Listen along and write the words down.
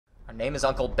Our name is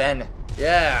Uncle Ben.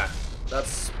 Yeah, that's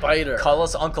Spider. Call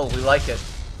us Uncle. We like it.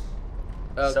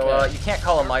 Okay. So you can't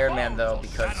call him Iron Man though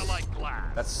because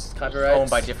that's Copyrights. owned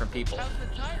by different people.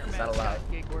 It's not allowed.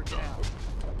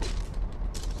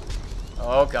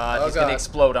 Oh God, he's gonna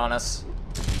explode on us.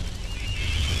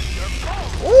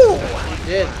 Ooh! He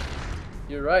did.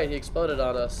 You're right. He exploded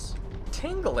on us.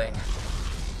 Tingling.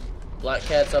 Black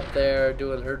Cat's up there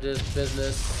doing her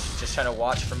business. Just trying to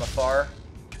watch from afar.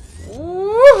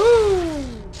 Woohoo!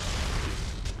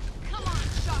 Come on,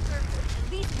 Shocker.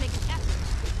 At least make an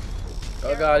effort.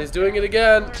 Oh God, he's doing it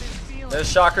again.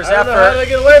 There's Shocker's I don't know, effort. how do I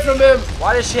get away from him?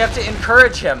 Why does she have to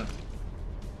encourage him?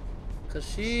 Cause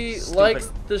she Stupid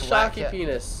likes the Black shocky Cat.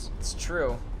 penis. It's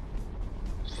true.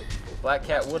 Black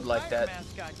Cat would like that.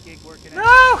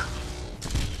 No!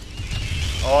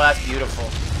 Oh, that's beautiful.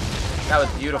 That was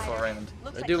beautiful, Raymond.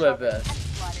 I do my best.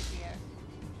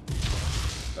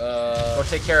 Go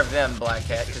take care of them, Black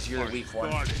Cat, because you're the weak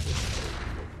one.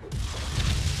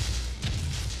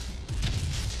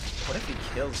 What if he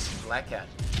kills Black Cat?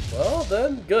 Well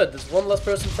then, good. There's one less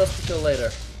person for us to kill later.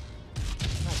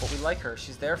 No, but we like her.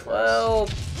 She's there for us. Well,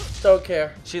 don't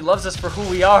care. She loves us for who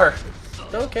we are.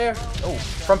 Don't care. Oh,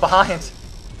 from behind.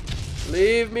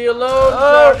 Leave me alone,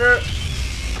 Oh. Shocker.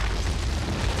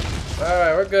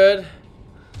 Alright, we're good.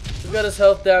 We've got his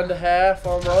health down to half,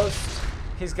 almost.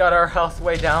 He's got our health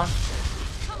way down.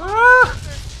 Ah,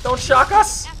 don't shock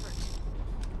us.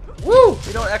 Woo!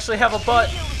 We don't actually have a butt.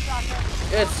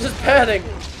 It's just padding.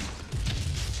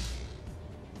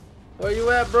 Where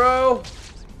you at, bro?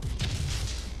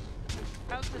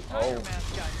 Oh.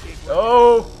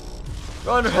 Oh.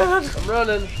 Run, man. I'm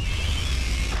running.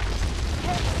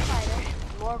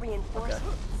 More reinforcements.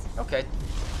 Okay.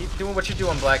 Keep doing what you're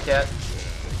doing, Black Cat.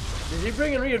 Did he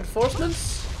bring in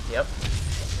reinforcements? Yep.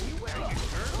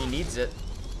 He needs it.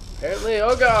 Apparently.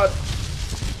 Oh God.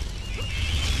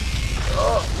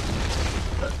 Oh.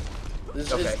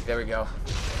 This Okay, is, there we go.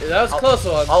 that was a close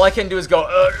one. All I can do is go.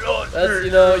 That's,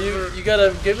 you know, you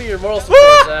gotta give me your moral support,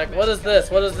 Zach. What is this?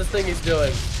 What is this thing he's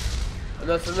doing? I'm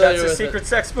not familiar That's a with secret it.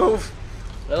 sex move.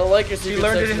 I don't like your secret He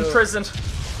learned sex it in move. prison.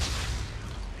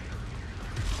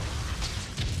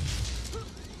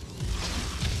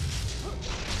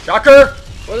 Shocker!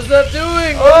 What is that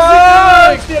doing? Oh,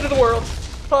 What it's is the end of the world.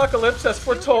 Apocalypse as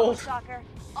foretold Shocker.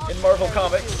 in Marvel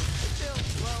Comics.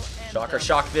 Shocker,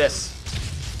 shock this.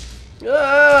 he doing?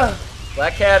 Ah!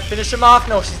 Black Cat, finish him off.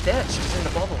 No, she's dead. She's in the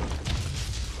bubble.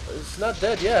 She's not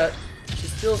dead yet. She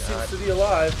still seems to be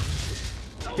alive.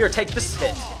 Here, take this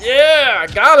hit. Yeah,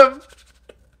 I got him.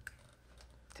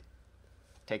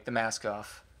 Take the mask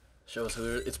off. Show us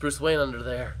who it's Bruce Wayne under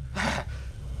there.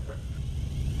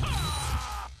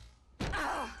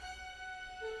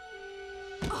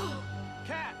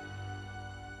 Cat!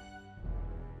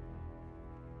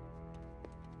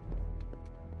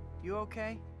 You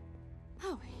okay?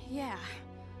 Oh, yeah.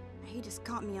 He just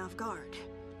caught me off guard.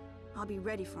 I'll be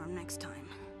ready for him next time.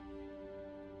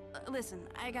 Listen,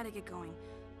 I gotta get going.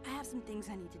 I have some things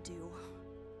I need to do.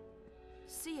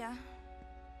 See ya.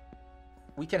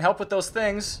 We can help with those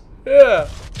things. Yeah.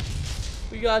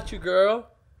 We got you, girl.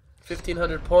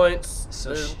 1,500 points.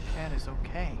 So Cat is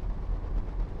okay.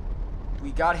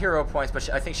 we got hero points, but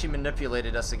I think she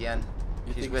manipulated us again.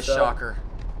 You She's think with so? Shocker.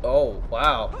 Oh,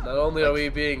 wow. Not only are we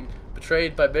being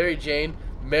betrayed by Mary Jane,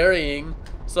 marrying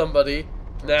somebody,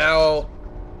 now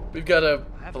we've got a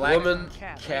Black woman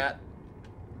Cat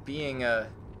being a...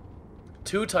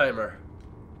 two-timer.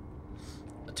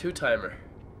 A two-timer.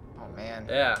 Oh, man.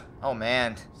 Yeah. Oh,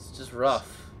 man. It's just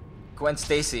rough. Gwen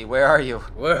Stacy, where are you?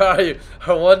 Where are you?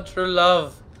 Our one true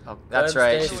love. Oh, that's Gwen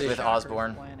right. Stacy. She's with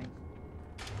Osborn.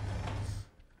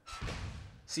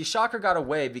 See, Shocker got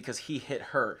away because he hit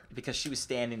her, because she was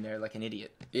standing there like an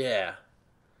idiot. Yeah.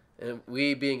 And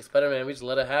we, being Spider-Man, we just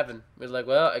let it happen. We're like,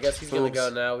 well, I guess he's going to go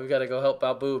Boobs. now. We've got to go help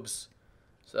out Boobs.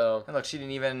 So, And look, she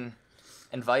didn't even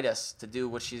invite us to do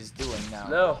what she's doing now.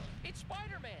 no. It's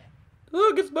Spider-Man!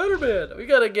 Look, it's Spider-Man. We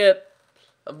got to get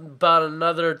about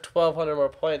another 1,200 more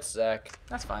points, Zach.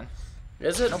 That's fine.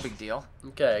 Is it? No big deal.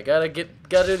 Okay, gotta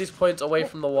do these points away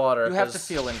from the water. You have to 'cause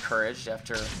feel encouraged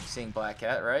after seeing Black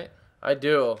Cat, right? I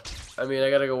do. I mean, I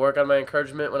gotta go work on my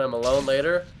encouragement when I'm alone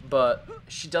later, but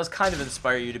She does kind of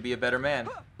inspire you to be a better man.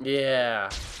 yeah,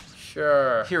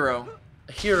 sure. Hero.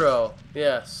 A hero,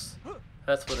 yes.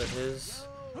 That's what it is.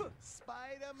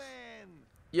 Spider-Man!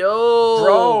 Yo!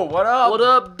 Bro, what up? What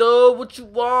up, dude? What you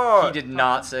want? He did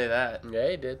not say that. Yeah,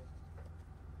 he did.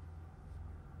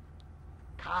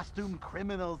 Costume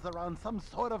criminals are on some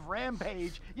sort of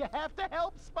rampage. You have to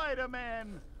help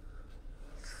Spider-Man.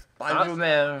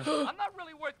 Spider-Man. I'm not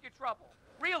really worth your trouble.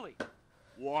 Really.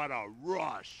 What a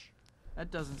rush.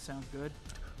 That doesn't sound good.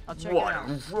 I'll check it What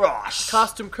out. rush!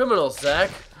 Costume criminals, Zach.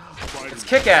 It's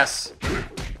kick-ass.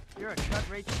 You're a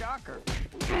cut-rate shocker.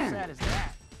 How sad is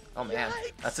that? Oh man,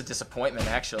 that's a disappointment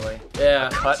actually. Yeah.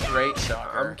 Cut rate I'm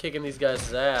shocker. kicking these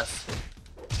guys' ass.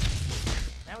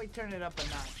 Now we turn it up a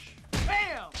notch.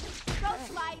 Bam! Go,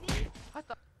 Spidey.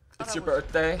 It's your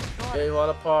birthday. Yeah, you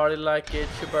want to party like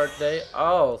it's your birthday?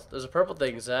 Oh, there's a purple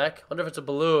thing, Zach. Wonder if it's a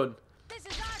balloon. This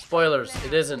is our Spoilers,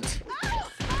 it isn't. Oh,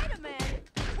 Spider-Man.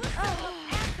 We'll settle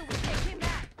up after we take him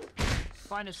back.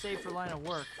 Find a safer line of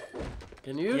work.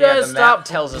 Can you Yeah, guys the stop map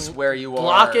tells us where you are.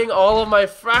 blocking all of my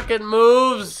frackin'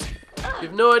 moves? You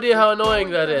have no idea how annoying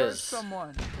that Hurt is.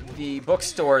 someone. The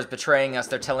bookstore is betraying us.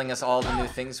 They're telling us all the new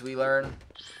things we learn.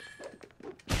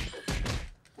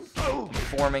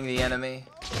 Informing the enemy.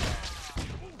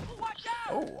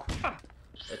 Oh.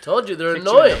 I told you they're Kicked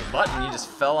you in annoying. the butt and you just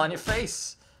fell on your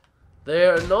face.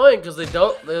 They're annoying because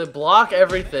they block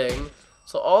everything.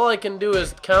 So all I can do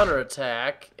is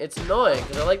counterattack. It's annoying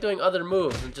because I like doing other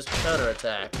moves than just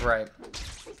counterattack. Right.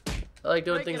 I like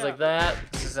doing things like that.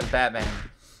 This isn't Batman.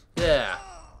 Yeah.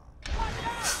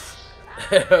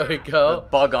 There we The go.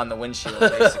 bug on the windshield,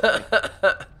 basically.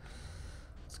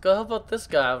 Let's go help out this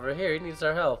guy over here. He needs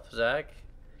our help, Zach.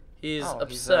 He's Oh,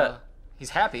 upset.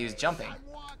 He's happy. He's jumping.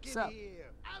 I'm walking Sup? here.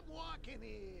 I'm walking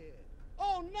here.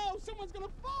 Oh no, someone's gonna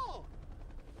fall.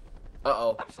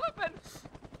 Uh-oh. I'm slipping.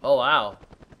 Oh, wow.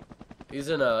 He's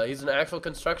an actual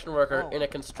construction worker in a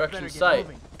construction Better get site.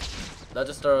 moving. Not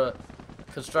just a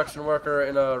construction worker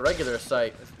in a regular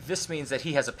site. This means that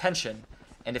he has a pension,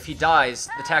 and if he dies,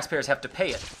 the taxpayers have to pay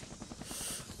it.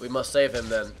 We must save him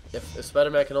then. If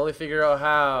Spider-Man can only figure out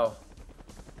how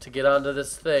to get onto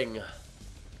this thing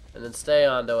and then stay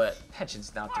onto it.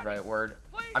 Pension's not the right word.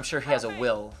 I'm sure he has a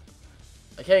will.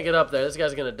 I can't get up there. This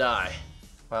guy's gonna die.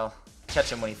 Well,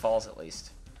 catch him when he falls at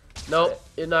least. Nope,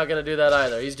 he's not gonna do that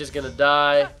either. He's just gonna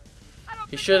die.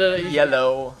 He should have.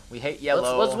 Yellow. We hate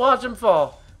yellow. Let's watch him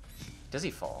fall. Does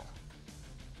he fall?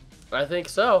 I think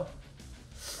so.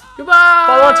 Goodbye.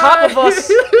 Fall on top of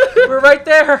us. We're right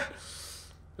there.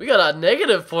 We got a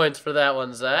negative points for that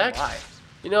one, Zach. Why?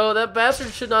 You know, that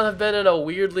bastard should not have been in a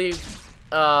weirdly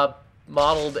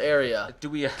modeled area. Do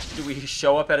we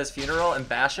show up at his funeral and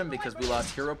bash him because we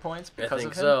lost hero points I because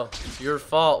think of him? so. It's your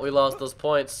fault we lost those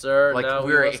points, sir. Like now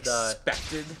we're we must die.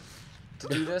 expected to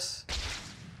do this?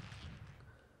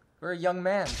 We're a young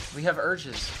man. We have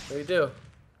urges. What do you do?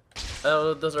 I don't know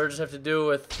what those urges have to do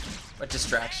with. A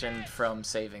distraction from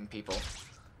saving people.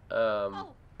 Um,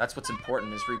 That's what's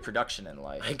important is reproduction in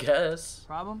life. I guess.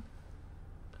 Problem?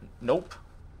 Nope.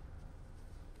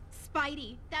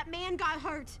 Spidey, that man got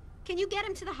hurt. Can you get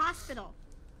him to the hospital?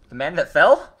 The man that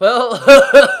fell? Well,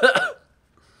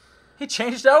 He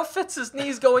changed outfits. His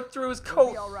knees going through his Be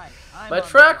coat. all right. I'm my on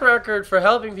track record for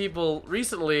helping people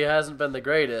recently hasn't been the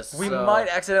greatest. We so might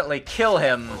accidentally kill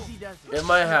him. He does It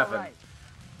might Be all happen. right.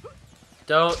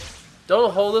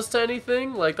 Don't hold us to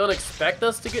anything. Like, don't expect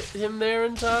us to get him there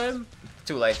in time.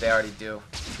 Too late. They already do.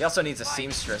 He also needs a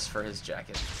seamstress for his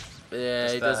jacket. Yeah,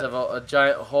 Just he does that. have a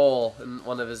giant hole in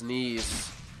one of his knees.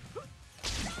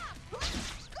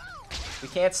 We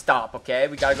can't stop, okay?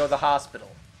 We gotta go to the hospital.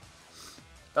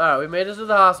 Alright, we made it to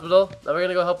the hospital. Now we're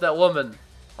gonna go help that woman.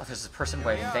 Oh, there's a person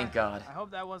waiting. Thank God. I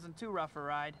hope that wasn't too rough a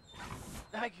ride.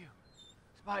 Thank you,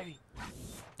 Spidey.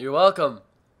 You're welcome.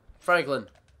 Franklin.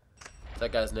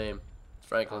 That guy's name.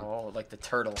 Franklin. Oh, like the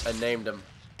turtle. I named him.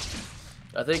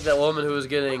 I think that woman who was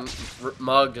getting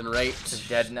mugged and raped. Is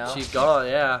dead now? She's gone,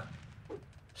 yeah.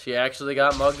 She actually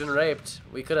got mugged and raped.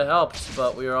 We could have helped,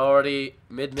 but we were already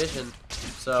mid-mission.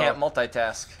 So, Can't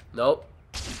multitask. nope.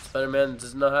 Spider-Man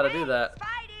doesn't know how to do that.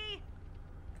 Spidey!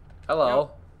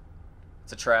 Hello.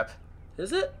 It's a trap.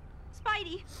 Is it?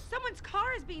 Spidey, someone's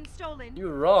car is being stolen. You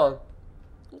were wrong.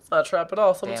 It's not a trap at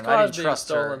all. Someone's Damn, I car didn't is being trust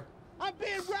her. stolen. I'm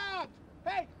being robbed.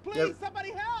 Hey, please, Yep.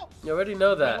 somebody help. You already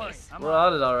know that. worry, I'm We're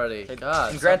on it already.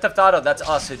 God. In Grand Theft Auto, that's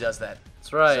us who does that.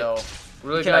 That's right. So,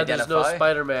 Really you can glad there's no identify.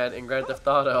 Spider-Man in Grand Theft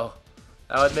Auto.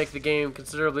 That would make the game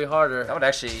considerably harder. that would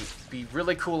actually be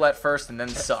really cool at first and then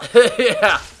suck.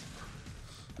 Yeah.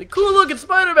 The cool-looking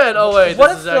Spider-Man. Oh wait, What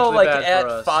this if is though, actually like bad for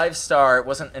at us. 5-star, it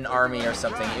wasn't an army or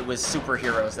something? It was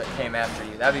superheroes that came after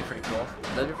you. That'd be pretty cool.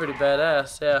 That'd be pretty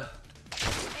badass. Yeah.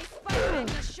 Hey, Spider-Man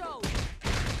just showed.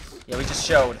 Yeah, we just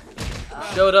showed.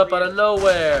 Showed up out of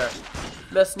nowhere,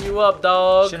 messing you up,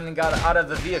 dog. Shouldn't have got out of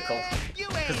the vehicle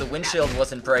because the windshield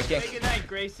wasn't breaking. Good night,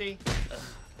 Gracie.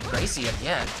 Gracie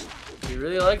again. He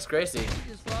really likes Gracie.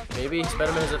 Maybe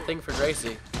Spider-Man has a thing for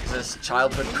Gracie. Is this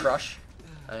childhood crush?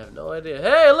 I have no idea.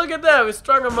 Hey, look at that! We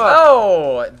strung him up.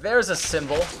 Oh, there's a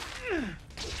symbol.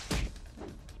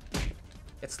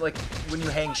 It's It's like when you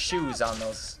hang shoes on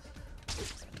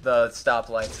the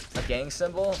stoplights. A gang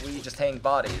symbol, we just hang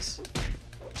bodies.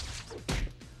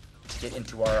 Get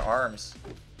into our arms.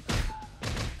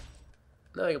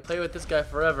 Now I can play with this guy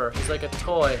forever. He's like a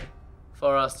toy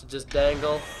for us to just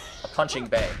dangle. A punching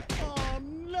bag. Oh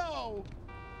no!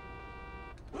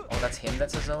 Oh, that's him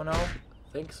that says oh no? I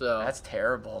think so. That's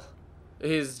terrible.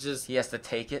 He's just He has to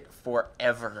take it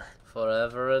forever.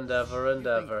 forever and ever and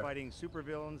You think ever. fighting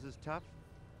supervillains is tough?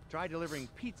 Try delivering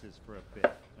pizzas for a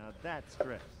bit. Now that's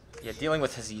stress. Yeah, dealing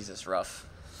with Aziz is rough.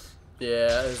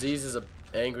 Yeah, Aziz is a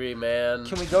angry man.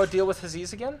 Can we go deal with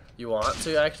Aziz again? You want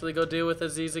to actually go deal with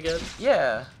Aziz again?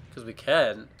 Yeah. Because we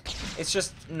can. It's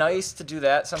just nice to do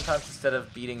that sometimes instead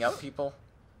of beating up people.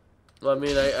 Well, I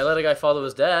mean, I let a guy fall to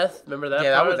his death. Remember that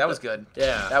Yeah, part? that was good.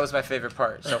 Yeah. That was my favorite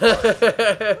part so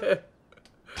far.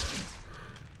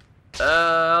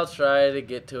 I'll try to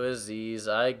get to Aziz,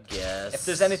 I guess. If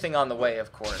there's anything on the way,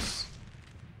 of course.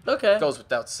 Okay. It goes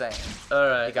without saying.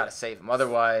 Alright. You gotta save him,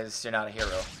 otherwise you're not a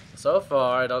hero. So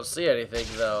far, I don't see anything,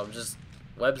 though. I'm just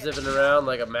web-zipping around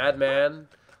like a madman.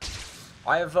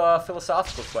 I have a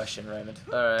philosophical question, Raymond.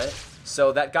 Alright.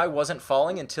 So that guy wasn't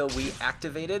falling until we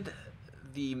activated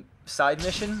the side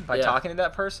mission by Yeah. talking to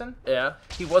that person? Yeah.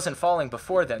 He wasn't falling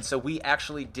before then, so we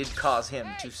actually did cause him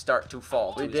to start to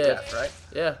fall to We his did. death, right?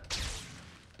 Yeah.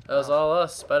 That was all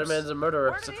us. Spider-Man's a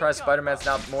murderer. Surprised Spider-Man's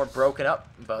not more broken up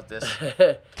about this.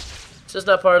 It's just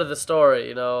not part of the story,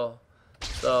 you know.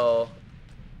 So,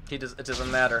 It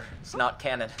doesn't matter. It's not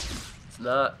canon. it's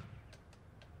not.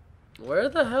 Where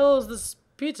the hell is this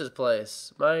pizza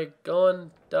place? Am I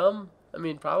going dumb? I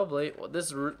mean, probably. Well,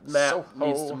 this map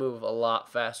needs to move a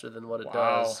lot faster than what it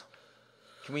Wow. does.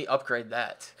 Can we upgrade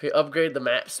that? Can we upgrade the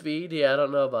map speed? Yeah, I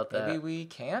don't know about that. Maybe we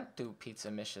can't do pizza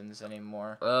missions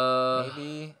anymore. Uh,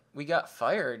 Maybe we got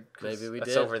fired. 'cause Maybe we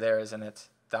that's did. over there, isn't it?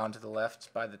 Down to the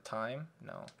left by the time?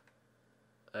 No.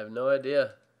 I have no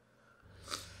idea.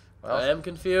 I Well, am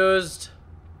confused.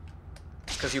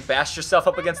 because you bashed yourself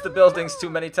up against the buildings too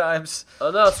many times. Oh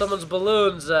no, someone's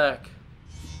balloon, Zach.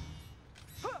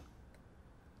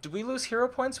 Did we lose hero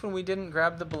points when we didn't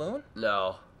grab the balloon?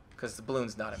 No. Because the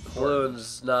balloon's not important.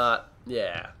 Balloon's not.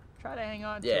 Yeah. Try to hang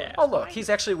on to Yeah. it. Oh, look, he's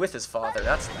actually with his father.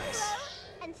 That's nice.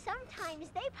 And sometimes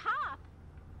they pop.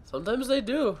 Sometimes they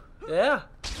do. Yeah.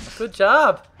 Good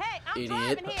job. Hey, I'm Idiot.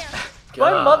 driving here.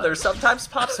 My God. mother sometimes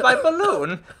pops my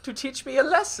balloon to teach me a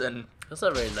lesson. That's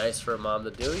not very nice for a mom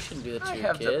to do. You shouldn't do that to I your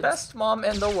have kids. the best mom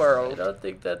in the I world. don't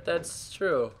think that's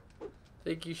true. I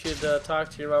think you should talk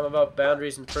to your mom about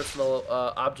boundaries and personal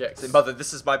objects. Mother,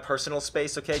 this is my personal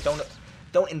space, okay?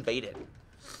 Don't invade it.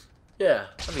 Yeah,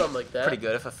 That'd be something like that. Pretty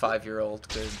good if a 5-year-old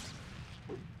could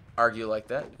argue like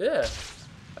that. Yeah,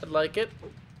 I'd like it.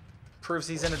 Proves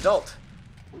he's an adult.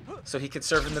 So he could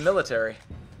serve in the military.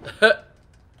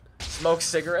 Smoke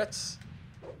cigarettes.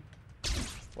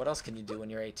 What else can you do when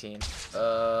you're 18?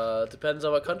 Depends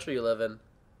on what country you live in.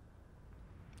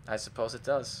 I suppose it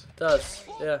does. It does,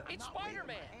 yeah. It's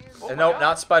Spider-Man. No,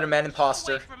 not Spider-Man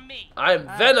imposter. Away from me. I'm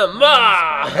Venom!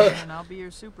 Ah! Spider-Man, I'll be your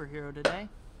superhero today.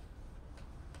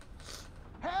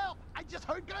 Help! I just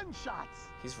heard gunshots.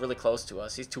 He's really close to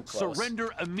us. He's too close.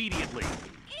 Surrender immediately.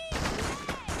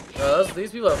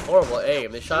 These people have horrible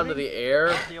aim. They shot into the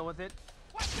air. Deal with it.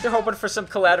 They're hoping for some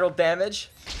collateral damage.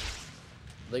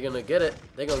 They're gonna get it.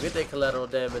 They're gonna get their collateral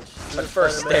damage. But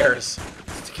first, Spider-Man stairs.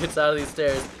 gets out of these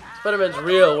stairs. Spider-Man's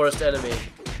real worst enemy.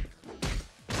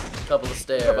 Couple of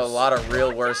stairs. We have a lot of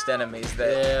real worst enemies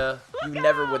that Yeah. you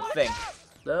never would think.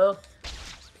 No?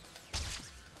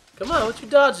 Come on, what you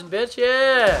dodging, bitch?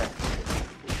 Yeah!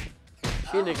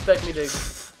 She didn't expect me to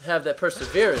have that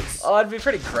perseverance. Oh, it'd be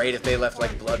pretty great if they left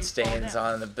like blood stains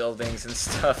on the buildings and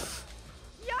stuff.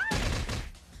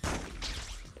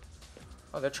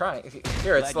 Oh, they're trying.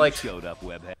 Here, it's like showed up,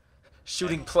 Webhead.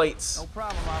 shooting plates. No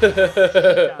problem,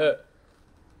 officer.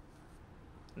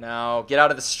 Now, get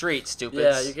out of the street, stupids.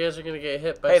 Yeah, you guys are gonna get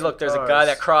hit by Hey, some look, there's a cars. guy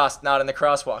that crossed, not in the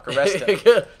crosswalk. Arrest him.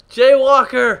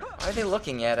 Jaywalker! Why are they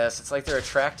looking at us? It's like they're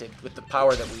attracted with the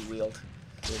power that we wield.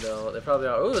 You know, they probably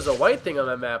are. Ooh, there's a white thing on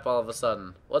my map all of a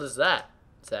sudden. What is that,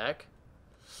 Zach?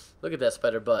 Look at that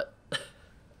spider butt.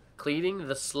 Cleaning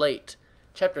the slate.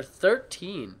 Chapter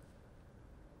 13.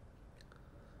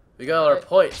 We got our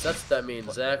points. That's what that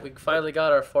means, Zach. We finally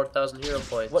got our 4,000 hero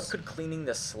points. What could cleaning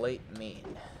the slate mean?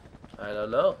 I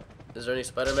don't know. Is there any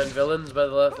Spider-Man villains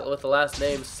with the last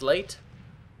name Slate?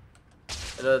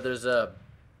 I know there's a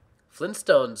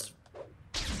Flintstones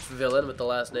villain with the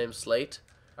last name Slate.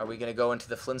 Are we gonna go into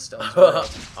the Flintstones world?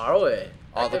 Are we?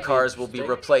 All the cars will be Interesting.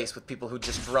 replaced with people who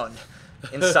just run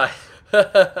inside.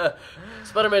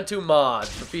 Spider-Man 2 mod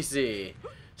for PC.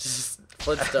 Just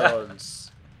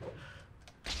Flintstones.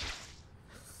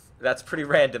 That's pretty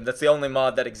random. That's the only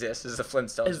mod that exists, is the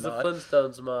Flintstones Is the mod.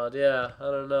 Flintstones mod, yeah. I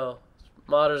don't know.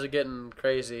 Modders are getting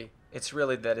crazy. It's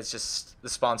really that it's just, the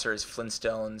sponsor is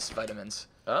Flintstones Vitamins.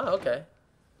 Ah, okay.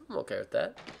 I'm okay with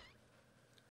that.